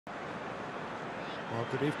Well,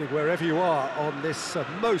 good evening wherever you are on this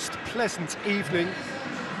most pleasant evening.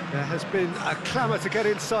 There has been a clamour to get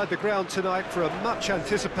inside the ground tonight for a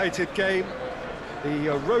much-anticipated game.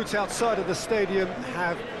 The roads outside of the stadium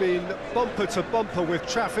have been bumper to bumper with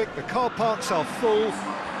traffic. The car parks are full.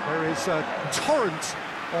 There is a torrent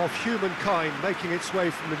of humankind making its way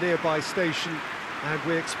from the nearby station, and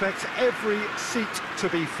we expect every seat to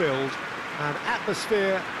be filled. An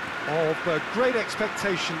atmosphere of great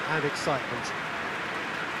expectation and excitement.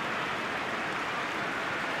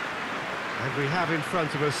 And we have in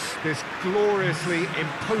front of us this gloriously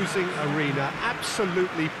imposing arena,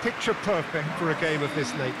 absolutely picture-perfect for a game of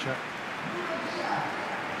this nature.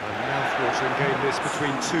 A mouth-watering game this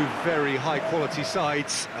between two very high-quality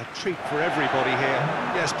sides. A treat for everybody here.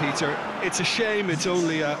 Yes, Peter, it's a shame it's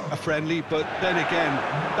only a friendly, but then again,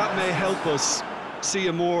 that may help us see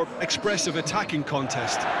a more expressive attacking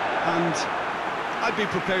contest. And I'd be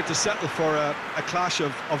prepared to settle for a clash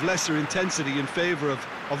of lesser intensity in favour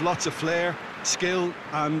of lots of flair, skill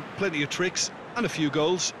and plenty of tricks and a few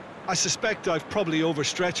goals. I suspect I've probably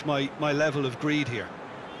overstretched my level of greed here.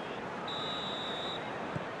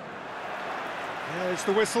 There's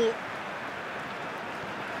the whistle.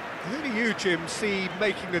 Who do you, Jim, see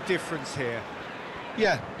making the difference here?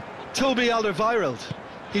 Yeah, Toby Alderweireld.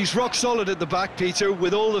 He's rock solid at the back, Peter,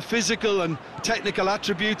 with all the physical and technical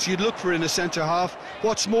attributes you'd look for in a centre-half.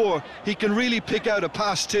 What's more, he can really pick out a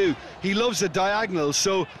pass too. He loves a diagonal,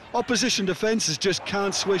 so opposition defences just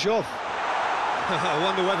can't switch off. I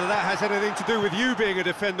wonder whether that has anything to do with you being a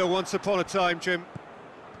defender once upon a time, Jim.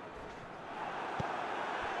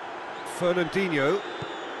 Fernandinho.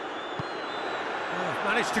 Oh,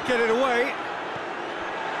 managed to get it away.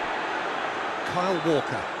 Kyle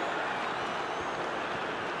Walker.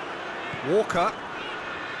 Walker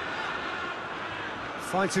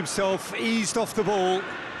finds himself eased off the ball.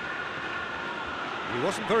 He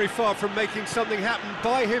wasn't very far from making something happen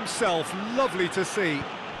by himself. Lovely to see.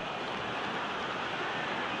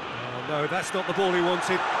 Oh no, that's not the ball he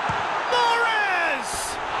wanted.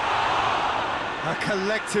 Mahrez! A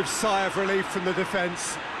collective sigh of relief from the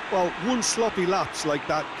defence. Well, one sloppy lapse like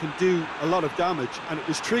that can do a lot of damage, and it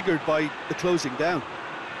was triggered by the closing down.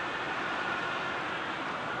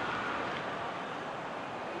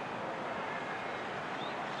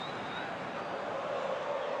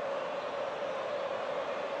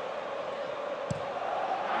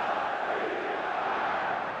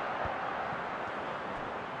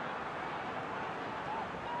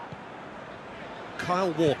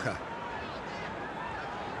 Kyle Walker.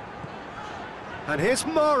 And here's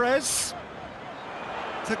Mahrez.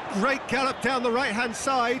 It's a great gallop down the right-hand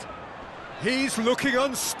side. He's looking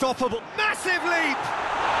unstoppable. Massive leap!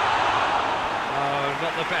 Oh,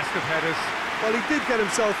 not the best of headers. Well, he did get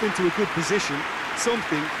himself into a good position,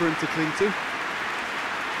 something for him to cling to.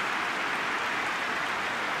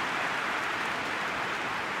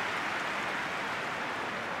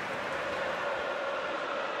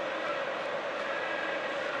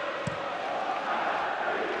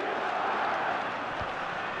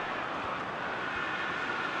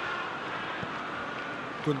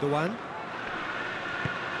 Gundogan.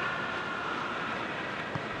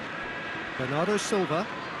 Bernardo Silva.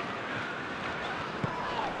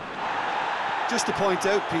 Just to point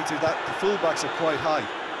out, Peter, that the fullbacks are quite high.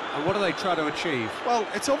 And what do they try to achieve? Well,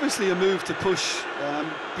 it's obviously a move to push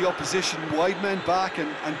the opposition wide men back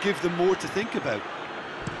and give them more to think about.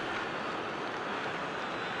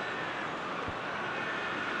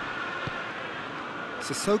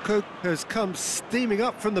 Sissoko has come steaming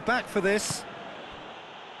up from the back for this.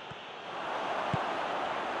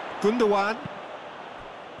 Gundogan.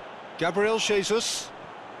 Gabriel Jesus.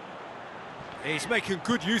 He's making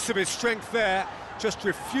good use of his strength there, just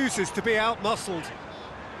refuses to be out-muscled.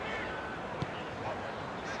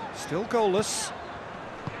 Still goalless.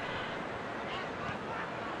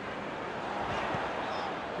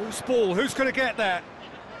 Loose ball, who's going to get that?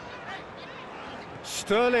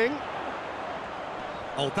 Sterling.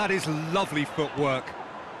 Oh, that is lovely footwork.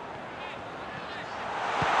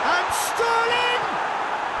 And Sterling!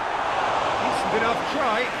 Decent enough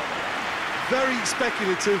try. Very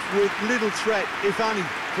speculative with little threat, if any,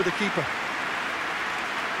 for the keeper.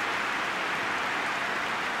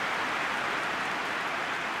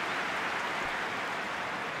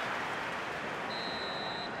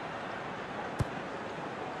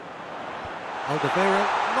 Alderweireld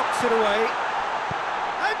knocks it away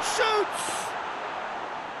and shoots!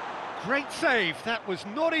 Great save, that was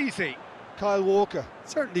not easy. Kyle Walker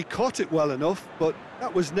certainly caught it well enough, but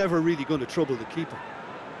that was never really going to trouble the keeper.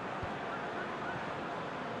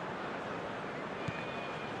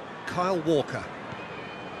 Kyle Walker.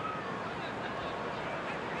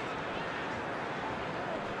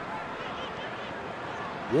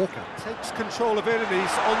 Walker takes control of it and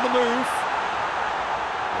he's on the move.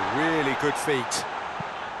 A really good feat.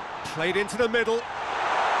 Played into the middle.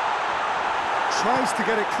 Tries to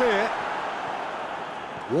get it clear.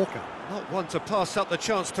 Walker, not one to pass up the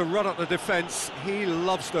chance to run up the defence. He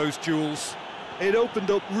loves those duels. It opened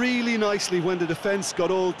up really nicely when the defence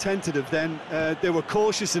got all tentative then. They were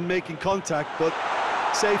cautious in making contact, but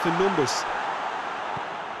safe in numbers.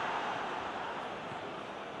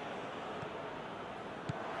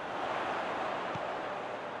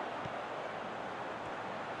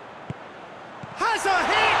 Has a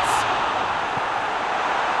hit!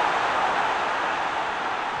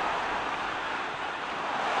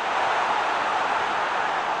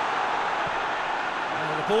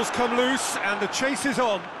 And the ball's come loose and the chase is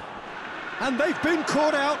on. And they've been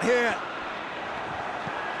caught out here.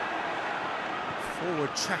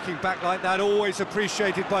 Forward tracking back like that, always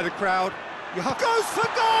appreciated by the crowd. Goes for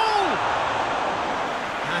goal!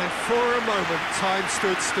 And for a moment, time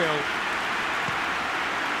stood still.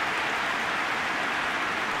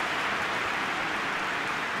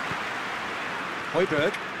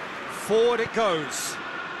 Højbjerg, forward it goes.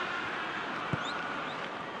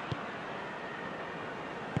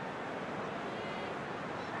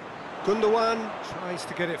 Gundogan tries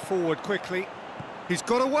to get it forward quickly. He's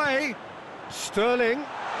got away. Sterling.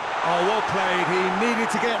 Oh, well played. He needed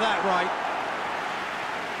to get that right.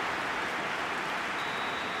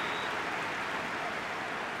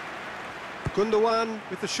 Gundogan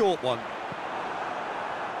with the short one.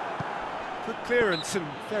 Good clearance and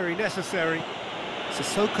very necessary.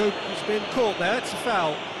 Sissoko has been caught there, it's a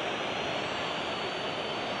foul.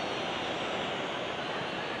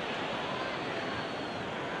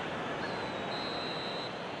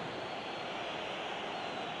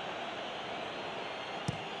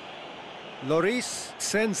 Lloris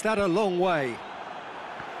sends that a long way.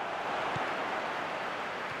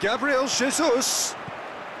 Gabriel Jesus.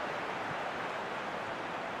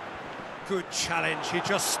 Good challenge, he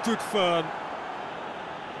just stood firm.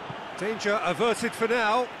 Danger averted for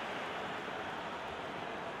now.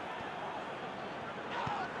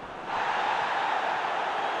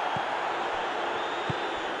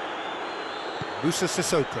 Musa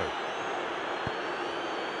Sissoko.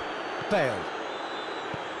 Bale.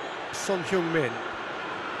 Son Heung-min.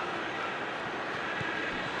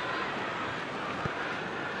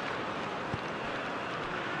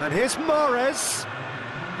 And here's Mahrez.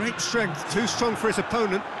 Great strength, too strong for his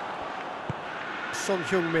opponent. Son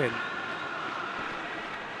Heung-min.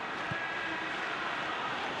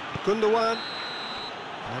 Gundogan.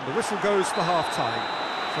 And the whistle goes for half-time.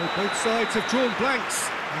 So both sides have drawn blanks.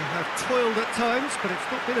 They have toiled at times, but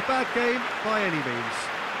it's not been a bad game by any means.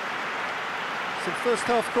 Some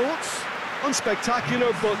first-half thoughts?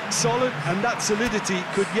 Unspectacular, but solid, and that solidity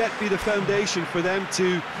could yet be the foundation for them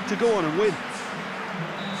to go on and win.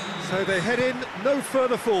 So they head in no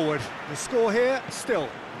further forward. The score here, still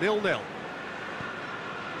 0-0.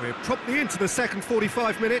 We're promptly into the second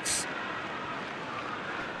 45 minutes.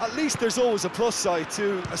 At least there's always a plus side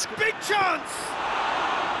to a big chance!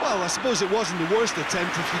 Well, I suppose it wasn't the worst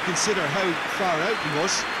attempt if you consider how far out he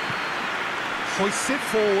was. Hoists it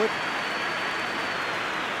forward.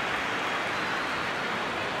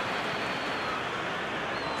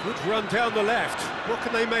 Good run down the left. What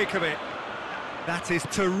can they make of it? That is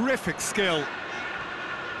terrific skill.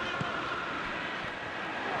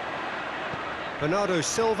 Bernardo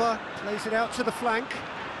Silva plays it out to the flank.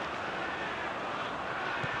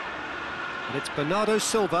 And it's Bernardo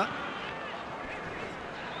Silva.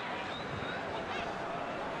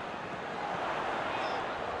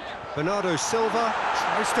 Bernardo Silva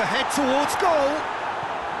tries to head towards goal.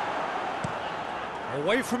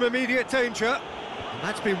 Away from immediate danger. And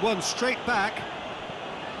that's been won straight back.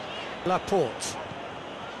 Laporte.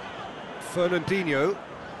 Fernandinho.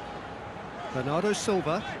 Bernardo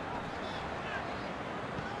Silva.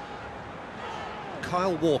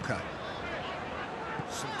 Kyle Walker.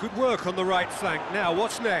 Some good work on the right flank. Now,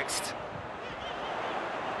 what's next?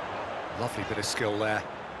 Lovely bit of skill there.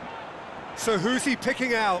 So who's he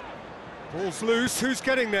picking out? Ball's loose, who's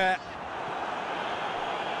getting there?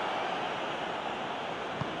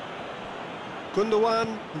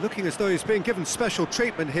 Gundogan looking as though he's being given special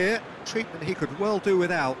treatment here. Treatment he could well do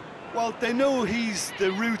without. Well, they know he's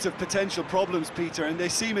the root of potential problems, Peter, and they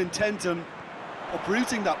seem intent on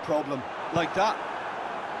uprooting that problem like that.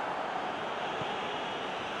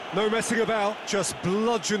 No messing about, just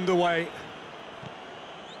bludgeoned away.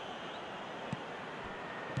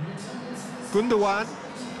 Gundogan.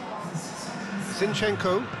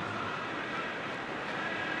 Zinchenko.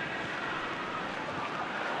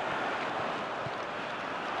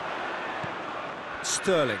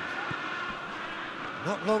 Sterling.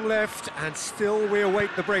 Not long left, and still we await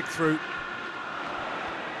the breakthrough.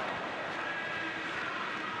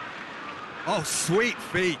 Oh, sweet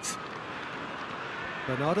feet.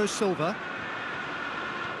 Bernardo Silva.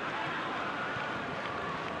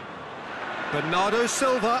 Bernardo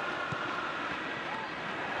Silva.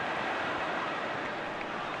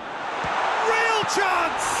 Real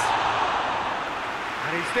chance!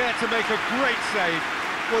 And he's there to make a great save.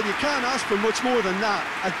 Well, you can't ask for much more than that.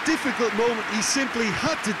 A difficult moment he simply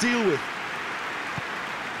had to deal with.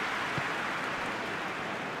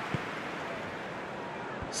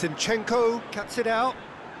 Zinchenko cuts it out.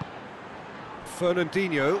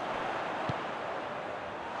 Fernandinho.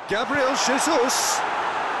 Gabriel Jesus.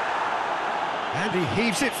 And he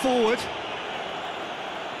heaves it forward.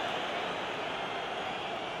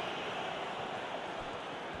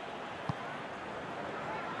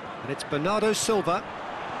 And it's Bernardo Silva.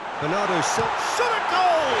 Bernardo Silva. Shot a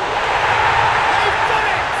goal! They've done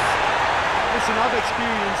it! Listen, I've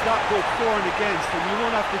experienced that both for and against, and you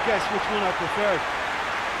won't have to guess which one I preferred.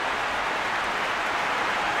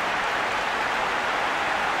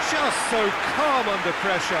 Just so calm under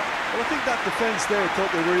pressure. Well, I think that defence there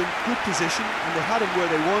thought they were in good position and they had him where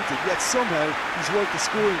they wanted, yet somehow he's worked the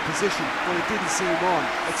scoring position when it didn't see him on.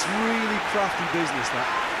 It's really crafty business,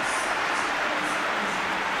 that.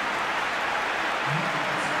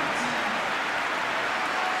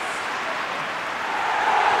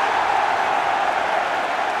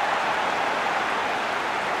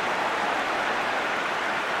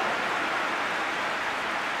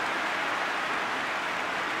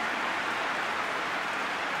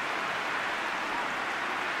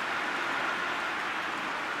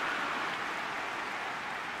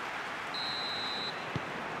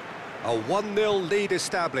 A 1-0 lead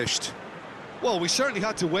established. Well, we certainly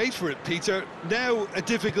had to wait for it, Peter. Now a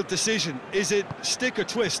difficult decision. Is it stick or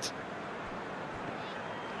twist?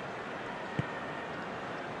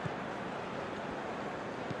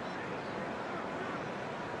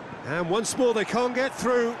 And once more they can't get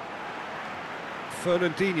through.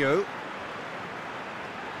 Fernandinho.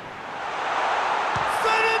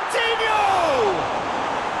 Fernandinho!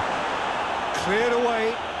 Cleared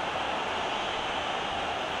away.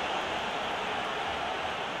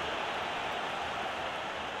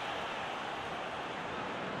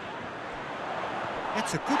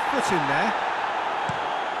 It's a good foot in there.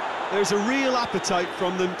 There's a real appetite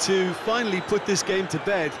from them to finally put this game to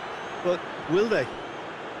bed, but will they?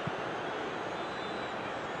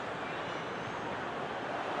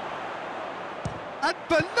 And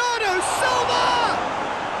Bernardo Silva!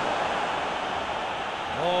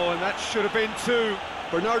 Oh, and that should have been two.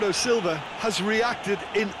 Bernardo Silva has reacted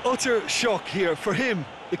in utter shock here. For him,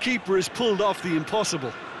 the keeper has pulled off the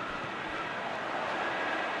impossible.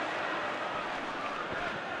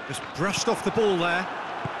 Just brushed off the ball there.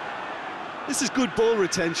 This is good ball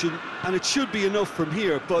retention, and it should be enough from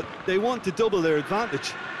here, but they want to double their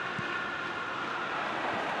advantage.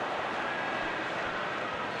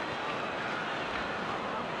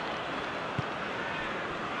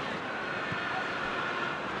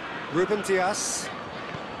 Ruben Dias.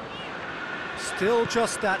 Still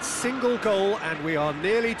just that single goal, and we are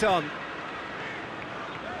nearly done.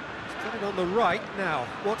 He's got it on the right now.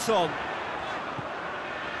 What's on?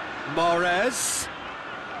 Mahrez.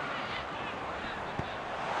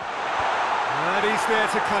 And he's there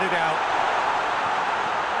to cut it out.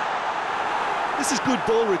 This is good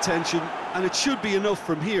ball retention, and it should be enough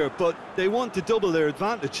from here, but they want to double their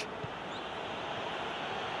advantage.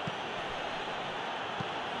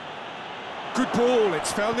 Good ball,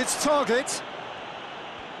 it's found its target.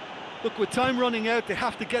 Look, with time running out, they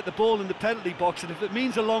have to get the ball in the penalty box, and if it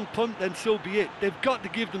means a long punt, then so be it. They've got to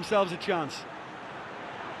give themselves a chance.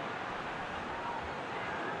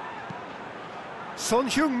 Son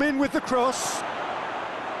Heung-min with the cross.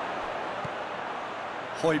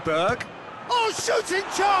 Højbjerg. Oh, shooting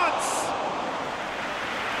chance!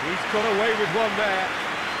 He's got away with one there.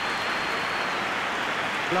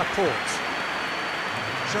 Laporte.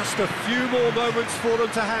 Just a few more moments for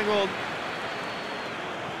them to hang on.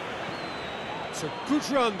 It's a good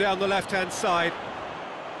run down the left-hand side.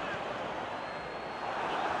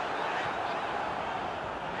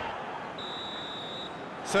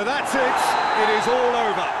 So that's it. It is all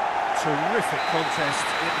over. Terrific contest.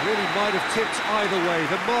 It really might have tipped either way.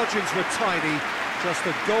 The margins were tiny. Just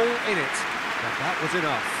a goal in it. But that was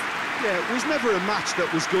enough. Yeah, it was never a match that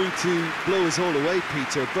was going to blow us all away,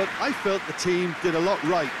 Peter, but I felt the team did a lot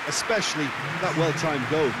right, especially that well-timed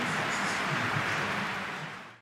goal.